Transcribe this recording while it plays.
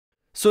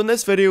So in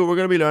this video, we're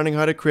going to be learning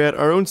how to create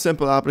our own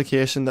simple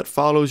application that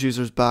follows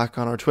users back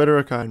on our Twitter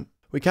account.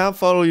 We can't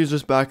follow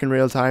users back in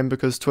real time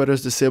because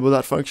Twitter's disabled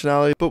that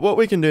functionality, but what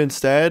we can do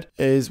instead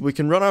is we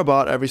can run our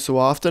bot every so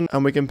often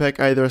and we can pick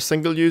either a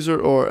single user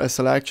or a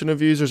selection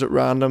of users at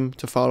random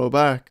to follow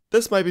back.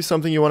 This might be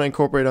something you want to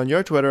incorporate on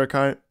your Twitter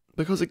account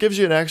because it gives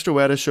you an extra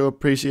way to show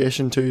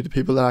appreciation to the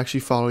people that actually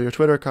follow your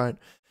Twitter account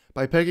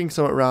by picking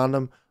some at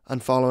random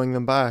and following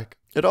them back.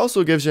 It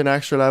also gives you an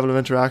extra level of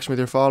interaction with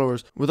your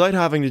followers without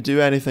having to do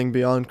anything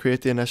beyond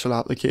create the initial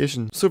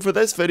application. So for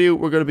this video,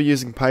 we're going to be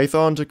using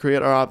Python to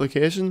create our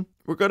application.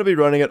 We're going to be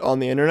running it on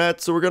the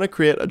internet, so we're going to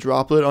create a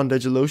droplet on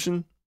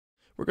DigitalOcean.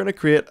 We're going to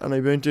create an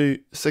Ubuntu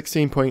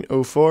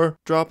 16.04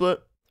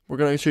 droplet. We're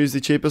going to choose the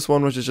cheapest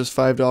one, which is just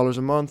 $5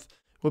 a month.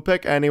 We'll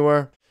pick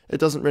anywhere. It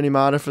doesn't really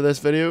matter for this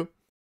video.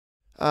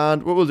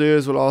 And what we'll do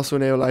is we'll also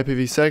enable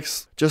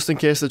IPv6 just in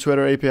case the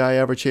Twitter API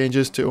ever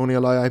changes to only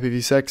allow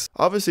IPv6.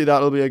 Obviously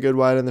that'll be a good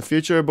while in the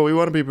future, but we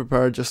want to be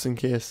prepared just in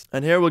case.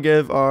 And here we'll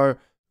give our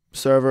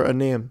server a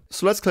name.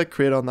 So let's click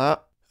create on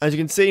that. As you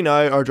can see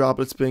now, our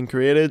droplet's being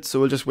created, so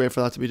we'll just wait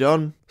for that to be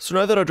done. So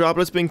now that our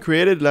droplet's been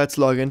created, let's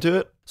log into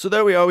it. So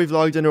there we are, we've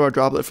logged into our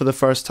droplet for the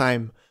first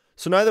time.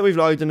 So now that we've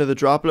logged into the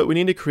droplet, we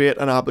need to create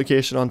an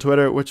application on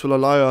Twitter which will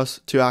allow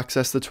us to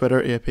access the Twitter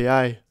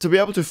API. To be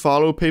able to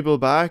follow people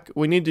back,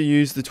 we need to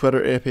use the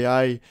Twitter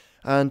API.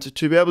 And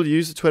to be able to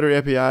use the Twitter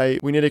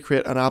API, we need to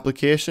create an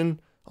application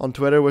on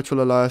Twitter which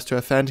will allow us to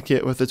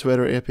authenticate with the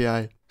Twitter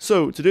API.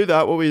 So to do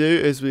that, what we do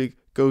is we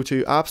go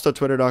to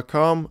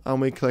apps.twitter.com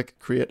and we click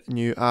create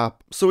new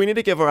app. So we need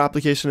to give our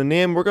application a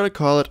name. We're going to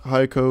call it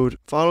howCode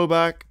follow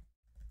back.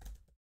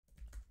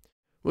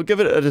 We'll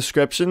give it a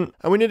description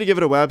and we need to give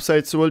it a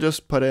website, so we'll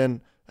just put in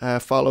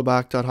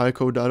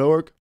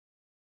followback.howcode.org.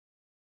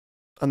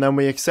 And then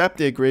we accept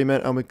the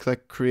agreement and we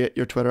click create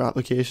your Twitter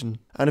application.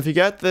 And if you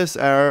get this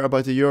error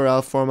about the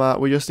URL format,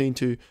 we just need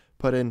to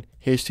put in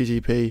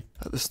HTTP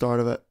at the start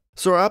of it.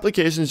 So our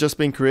application has just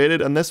been created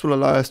and this will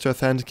allow us to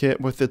authenticate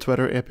with the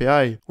Twitter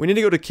API. We need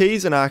to go to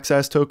keys and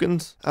access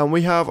tokens, and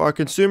we have our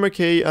consumer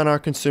key and our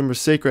consumer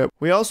secret.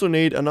 We also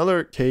need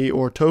another key,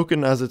 or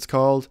token as it's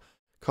called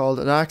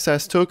an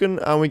access token,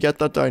 and we get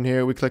that down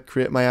here. We click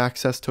create my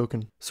access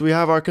token. So we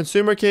have our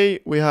consumer key,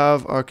 we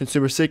have our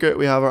consumer secret,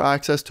 we have our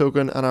access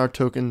token and our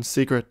token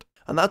secret.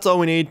 And that's all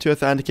we need to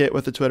authenticate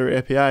with the Twitter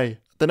API.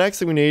 The next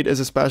thing we need is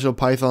a special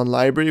Python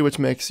library which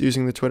makes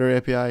using the Twitter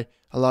API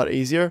a lot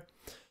easier.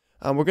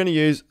 And we're going to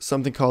use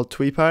something called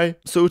TweetPie.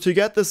 So to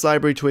get this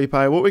library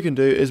TweetPie, what we can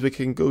do is we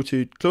can go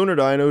to clone or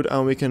download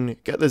and we can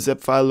get the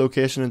zip file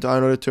location and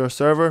download it to our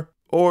server.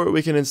 Or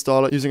we can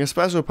install it using a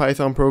special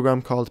Python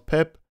program called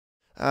pip.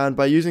 And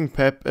by using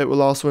pip, it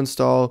will also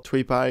install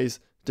TweetPie's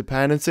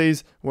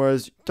dependencies,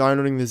 whereas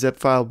downloading the zip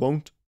file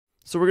won't.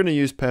 So we're going to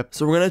use pip.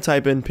 So we're going to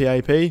type in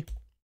pip,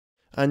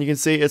 and you can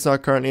see it's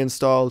not currently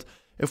installed.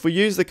 If we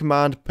use the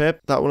command pip,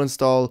 that will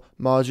install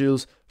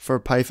modules for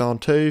Python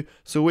 2.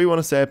 So we want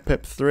to say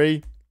pip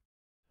 3,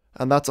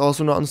 and that's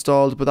also not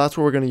installed, but that's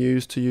what we're going to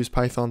use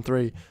Python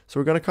 3. So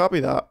we're going to copy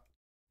that,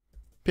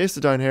 paste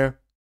it down here,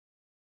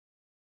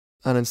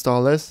 and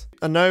install this.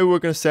 And now we're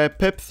going to say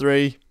pip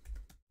 3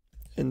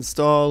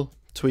 install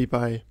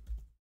TweetPie.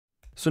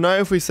 So now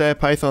if we say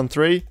Python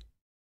 3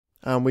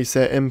 and we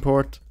say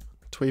import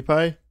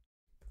TweetPie,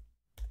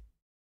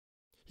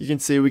 you can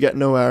see we get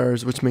no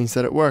errors, which means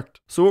that it worked.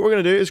 So what we're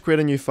going to do is create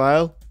a new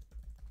file,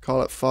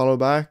 call it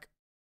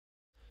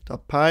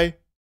followback.py.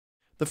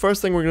 The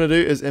first thing we're going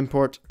to do is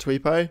import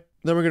TweetPie.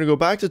 Then we're going to go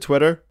back to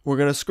Twitter, we're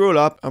going to scroll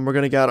up and we're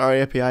going to get our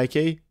API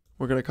key.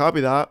 We're going to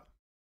copy that.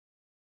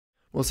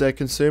 We'll say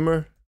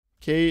consumer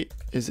key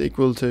is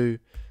equal to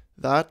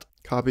that.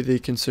 Copy the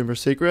consumer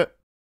secret,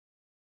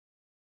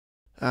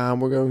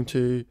 and we're going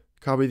to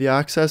copy the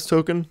access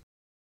token,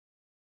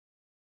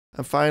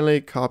 and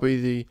finally copy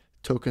the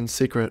token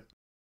secret.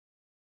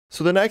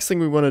 So the next thing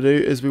we want to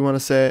do is we want to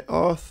say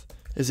auth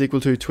is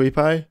equal to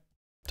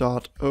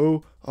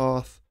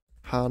tweetpie.oauth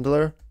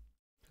handler,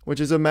 which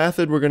is a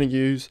method we're going to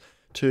use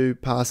to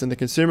pass in the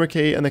consumer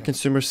key and the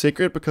consumer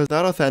secret, because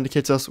that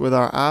authenticates us with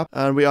our app,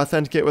 and we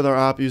authenticate with our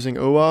app using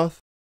OAuth.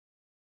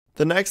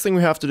 The next thing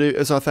we have to do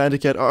is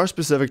authenticate our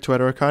specific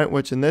Twitter account,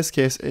 which in this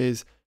case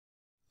is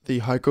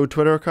the howCode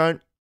Twitter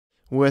account,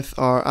 with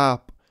our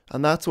app.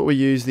 And that's what we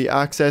use the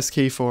access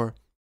key for.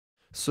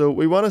 So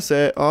we want to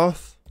say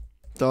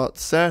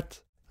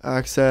auth.set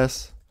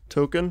access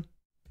token.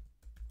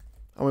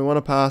 And we want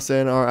to pass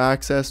in our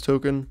access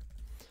token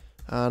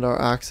and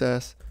our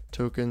access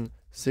token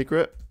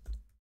secret.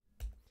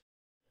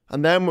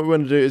 And then what we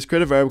want to do is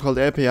create a variable called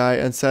API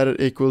and set it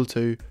equal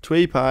to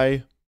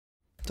tweetpie.api.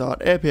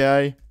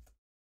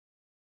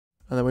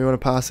 And then we want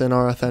to pass in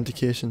our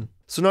authentication.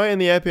 So now in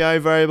the API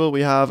variable,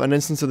 we have an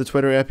instance of the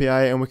Twitter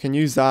API, and we can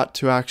use that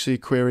to actually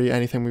query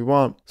anything we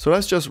want. So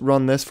let's just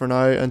run this for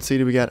now and see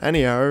do we get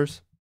any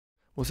errors.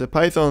 We'll say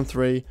Python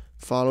 3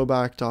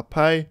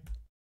 followback.py.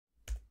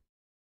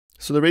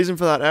 So the reason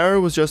for that error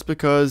was just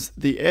because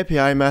the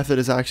API method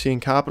is actually in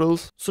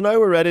capitals. So now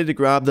we're ready to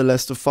grab the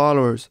list of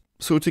followers.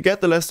 So to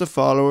get the list of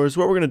followers,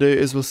 what we're going to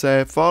do is we'll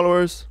say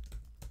followers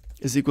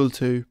is equal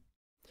to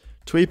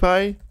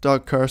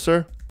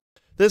TweetPie.cursor.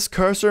 This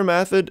cursor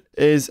method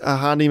is a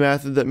handy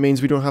method that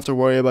means we don't have to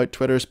worry about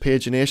Twitter's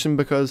pagination,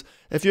 because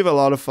if you have a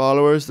lot of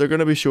followers, they're going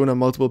to be shown on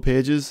multiple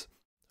pages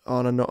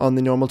on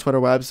the normal Twitter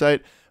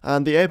website,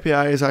 and the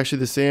API is actually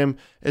the same.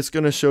 It's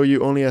going to show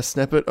you only a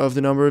snippet of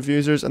the number of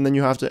users, and then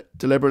you have to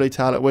deliberately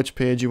tell it which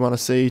page you want to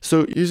see.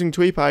 So using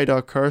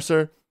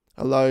TweetPie.cursor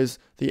allows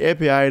the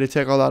API to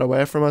take all that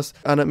away from us,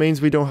 and it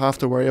means we don't have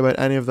to worry about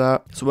any of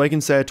that. So I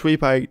can say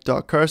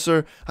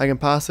TweetPie.cursor, I can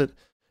pass it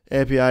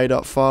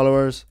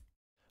API.followers,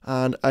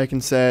 and I can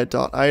say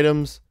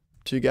 .items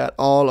to get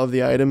all of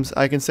the items.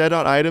 I can say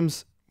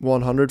 .items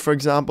 100 for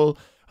example,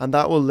 and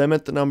that will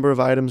limit the number of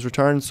items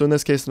returned. So in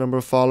this case, the number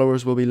of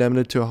followers will be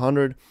limited to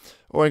 100,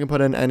 or I can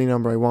put in any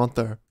number I want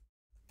there.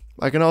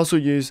 I can also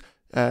use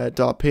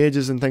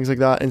 .pages and things like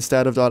that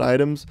instead of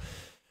 .items.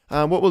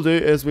 And what we'll do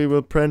is we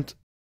will print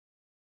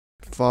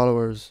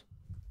followers,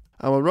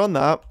 and we'll run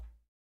that,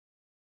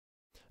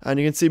 and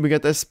you can see we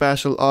get this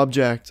special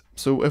object.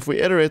 So if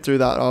we iterate through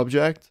that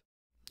object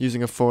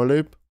using a for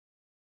loop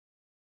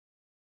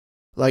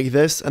like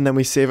this, and then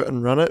we save it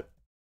and run it,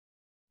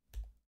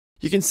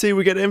 you can see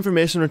we get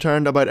information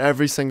returned about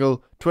every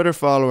single Twitter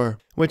follower,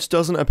 which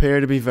doesn't appear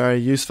to be very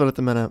useful at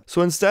the minute.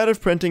 So instead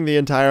of printing the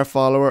entire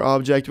follower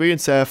object, we can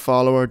say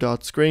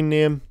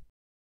follower.screenName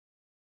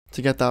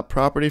to get that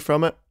property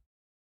from it.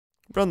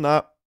 Run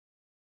that,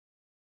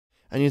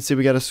 and you can see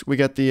we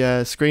get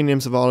the screen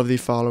names of all of the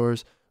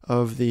followers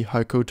of the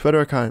howCode Twitter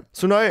account.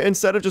 So now,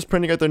 instead of just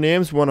printing out their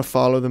names, we want to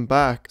follow them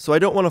back. So I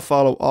don't want to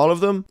follow all of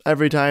them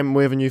every time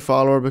we have a new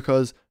follower,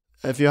 because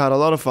if you had a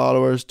lot of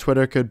followers,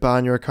 Twitter could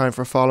ban your account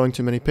for following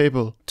too many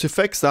people. To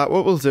fix that,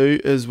 what we'll do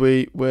is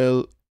we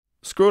will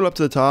scroll up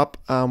to the top,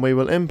 and we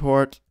will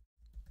import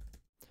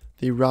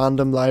the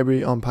random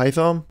library on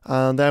Python.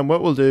 And then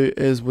what we'll do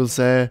is we'll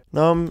say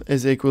num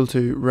is equal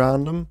to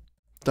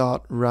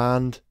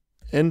random.rand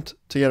int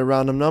to get a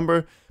random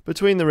number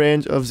between the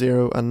range of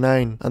 0 and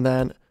 9. And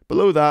then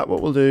below that,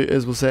 what we'll do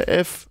is we'll say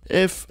if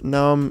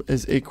num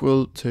is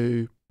equal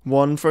to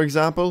 1, for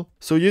example.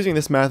 So using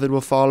this method,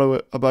 we'll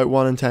follow about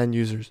 1 in 10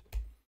 users.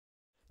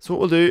 So what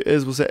we'll do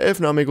is we'll say if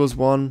num equals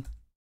 1,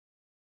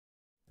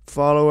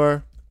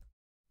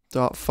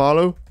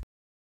 follower.follow.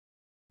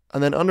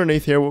 And then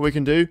underneath here, what we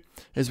can do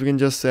is we can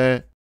just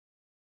say,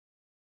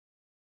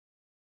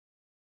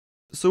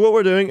 so what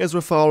we're doing is we're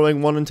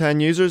following 1 in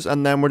 10 users,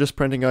 and then we're just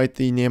printing out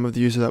the name of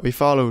the user that we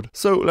followed.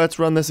 So let's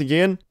run this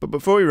again, but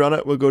before we run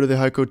it, we'll go to the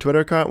howCode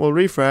Twitter account, we'll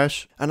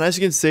refresh, and as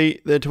you can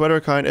see, the Twitter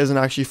account isn't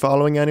actually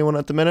following anyone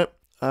at the minute.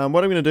 What I'm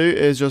going to do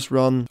is just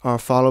run our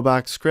follow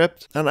back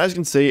script, and as you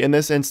can see, in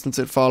this instance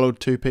it followed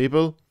 2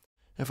 people.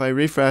 If I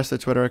refresh the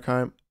Twitter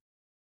account,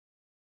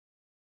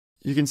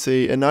 you can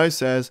see it now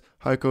says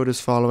howCode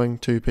is following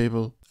 2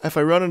 people. If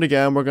I run it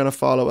again, we're going to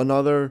follow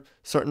another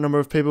certain number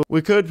of people.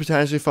 We could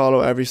potentially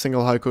follow every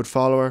single howCode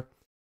follower,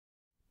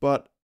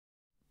 but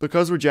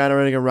because we're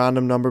generating a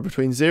random number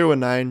between 0 and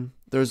 9,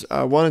 there's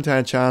a 1 in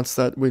 10 chance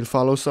that we'll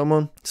follow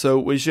someone. So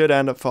we should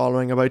end up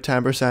following about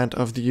 10%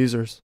 of the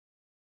users.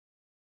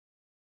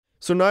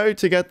 So now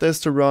to get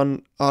this to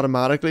run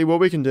automatically, what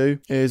we can do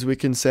is we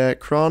can say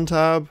cron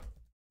tab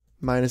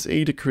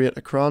 -e to create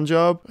a cron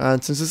job.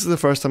 And since this is the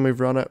first time we've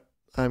run it,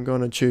 I'm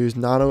going to choose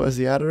Nano as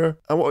the editor.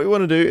 And what we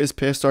want to do is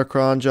paste our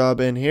cron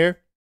job in here.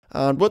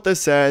 And what this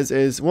says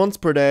is once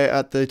per day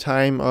at the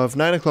time of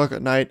 9 o'clock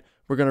at night,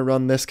 we're going to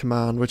run this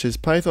command, which is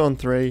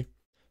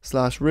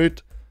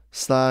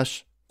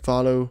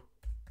python3/root/follow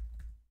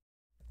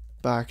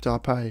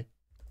back.py.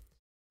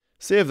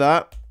 Save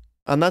that.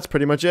 And that's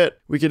pretty much it.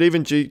 We could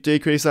even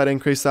decrease that,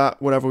 increase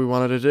that, whatever we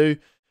wanted to do.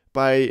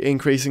 By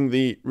increasing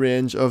the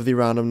range of the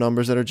random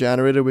numbers that are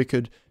generated, we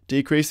could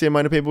decrease the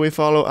amount of people we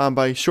follow, and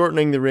by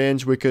shortening the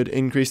range, we could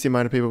increase the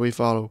amount of people we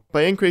follow.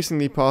 By increasing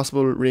the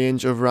possible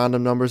range of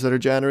random numbers that are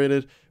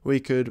generated, we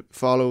could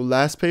follow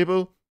less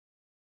people,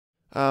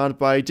 and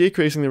by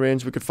decreasing the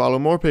range, we could follow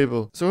more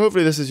people. So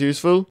hopefully this is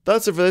useful.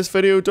 That's it for this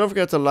video. Don't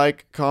forget to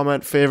like,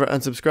 comment, favorite,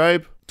 and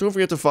subscribe. Don't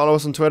forget to follow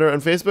us on Twitter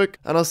and Facebook,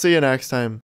 and I'll see you next time.